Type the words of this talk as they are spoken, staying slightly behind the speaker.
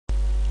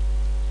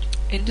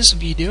In this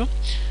video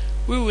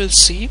we will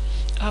see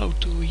how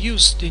to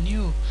use the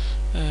new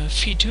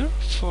feature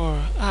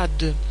for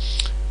add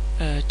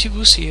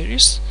TV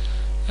series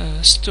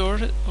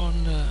stored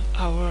on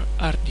our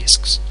hard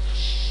disks.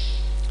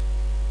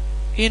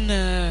 In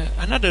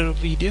another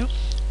video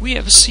we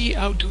have seen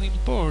how to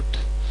import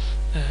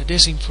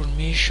this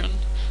information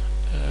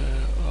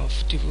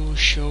of TV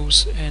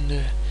shows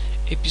and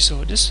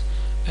episodes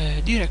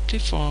directly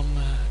from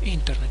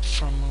internet,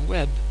 from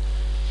web.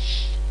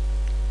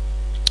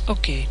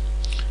 Okay,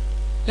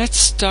 let's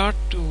start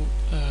to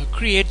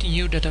create a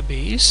new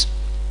database.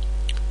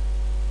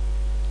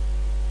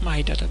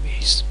 My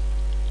database.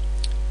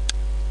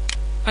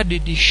 Add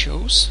these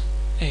shows.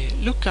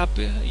 Look up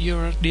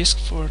your disk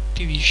for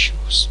TV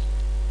shows.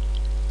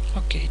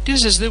 Okay,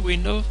 this is the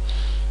window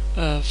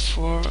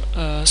for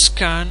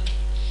scan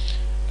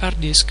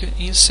hard disk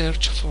in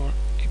search for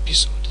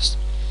episodes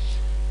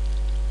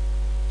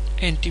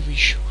and TV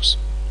shows.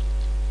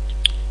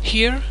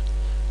 Here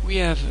we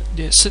have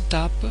the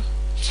setup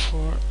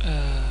for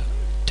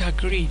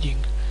tag reading.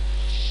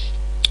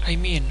 I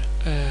mean,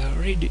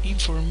 read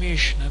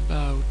information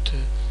about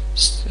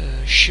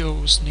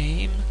show's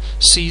name,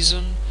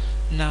 season,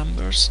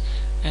 numbers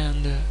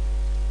and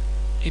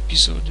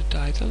episode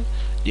title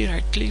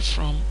directly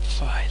from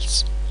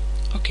files.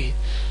 Okay,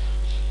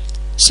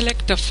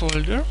 select a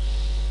folder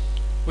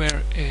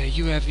where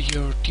you have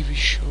your TV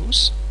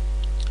shows.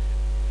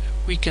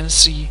 We can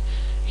see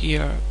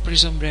here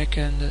Prison Break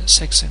and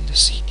Sex and the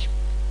City.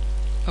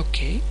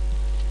 Okay,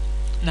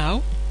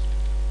 now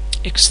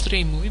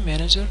eXtreme Movie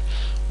Manager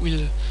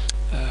will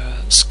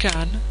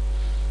scan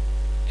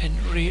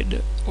and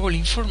read all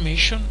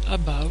information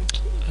about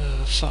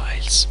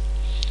files.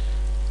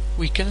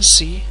 We can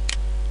see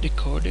the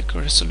codec,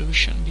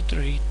 resolution,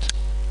 bitrate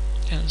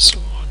and so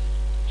on.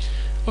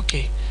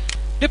 Okay,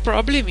 the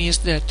problem is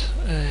that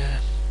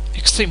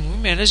eXtreme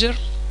Movie Manager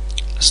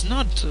does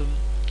not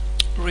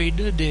read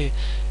the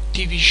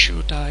TV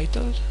show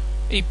title,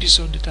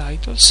 episode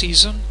title,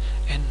 season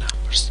and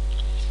numbers.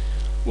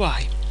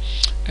 Why?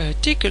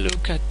 Take a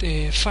look at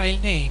the file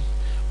name.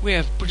 We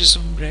have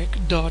Prison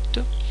Break dot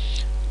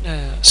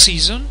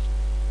season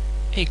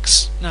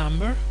x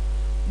number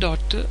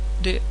dot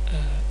the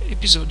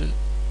episode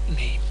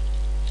name.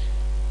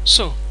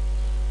 So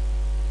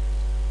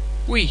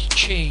we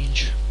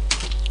change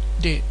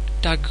the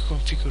tag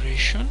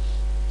configuration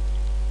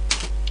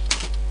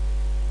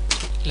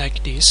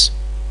like this.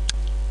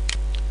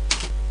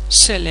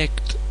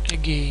 Select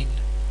again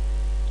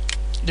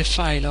the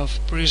file of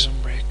Prison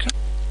Break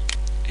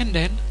and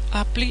then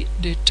apply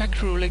the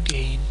tag rule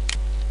again.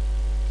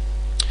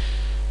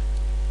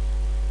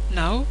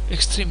 Now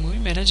eXtreme Movie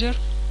Manager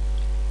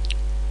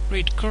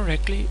read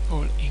correctly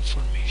all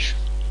information.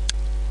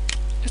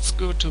 Let's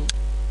go to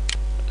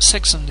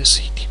Sex and the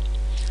City.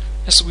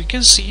 As we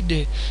can see,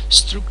 the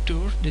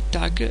structure, the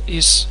tag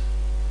is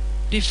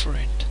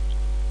different.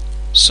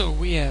 So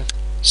we have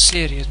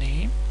series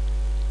name,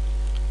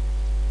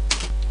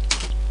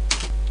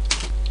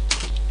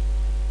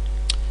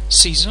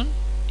 season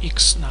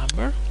x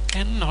number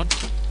and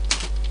not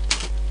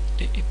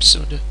the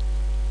episode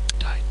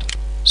title.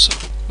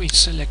 So we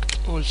select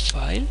all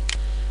file,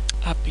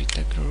 apply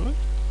tag rule,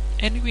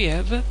 and we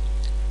have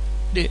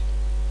the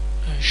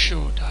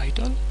show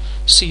title,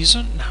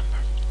 season,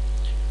 number.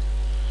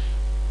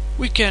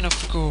 We can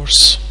of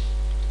course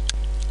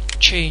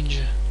change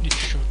the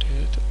show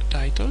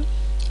title,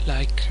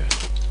 like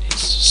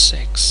it's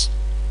Sex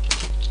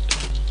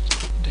and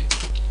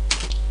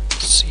the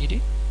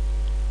City,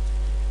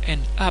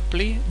 and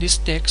apply this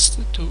text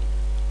to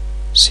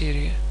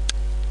series,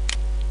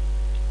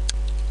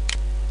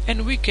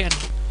 and we can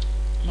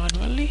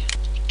manually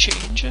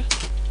change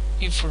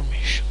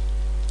information.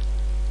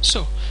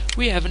 So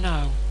we have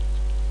now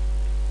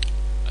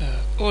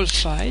all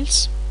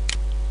files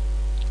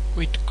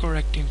with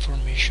correct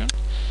information,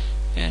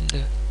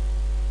 and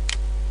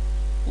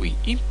we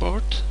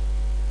import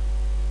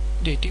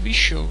the TV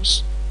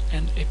shows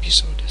and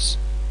episodes.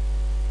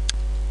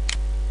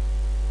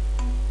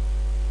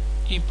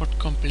 Import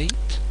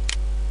complete.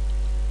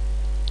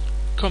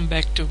 Come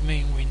back to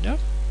main window,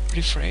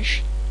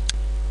 refresh,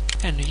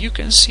 and you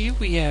can see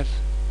we have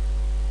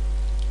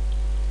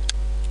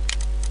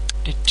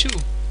the two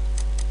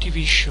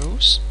TV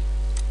shows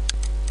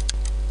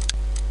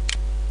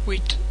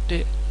with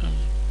the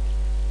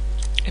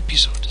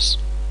episodes.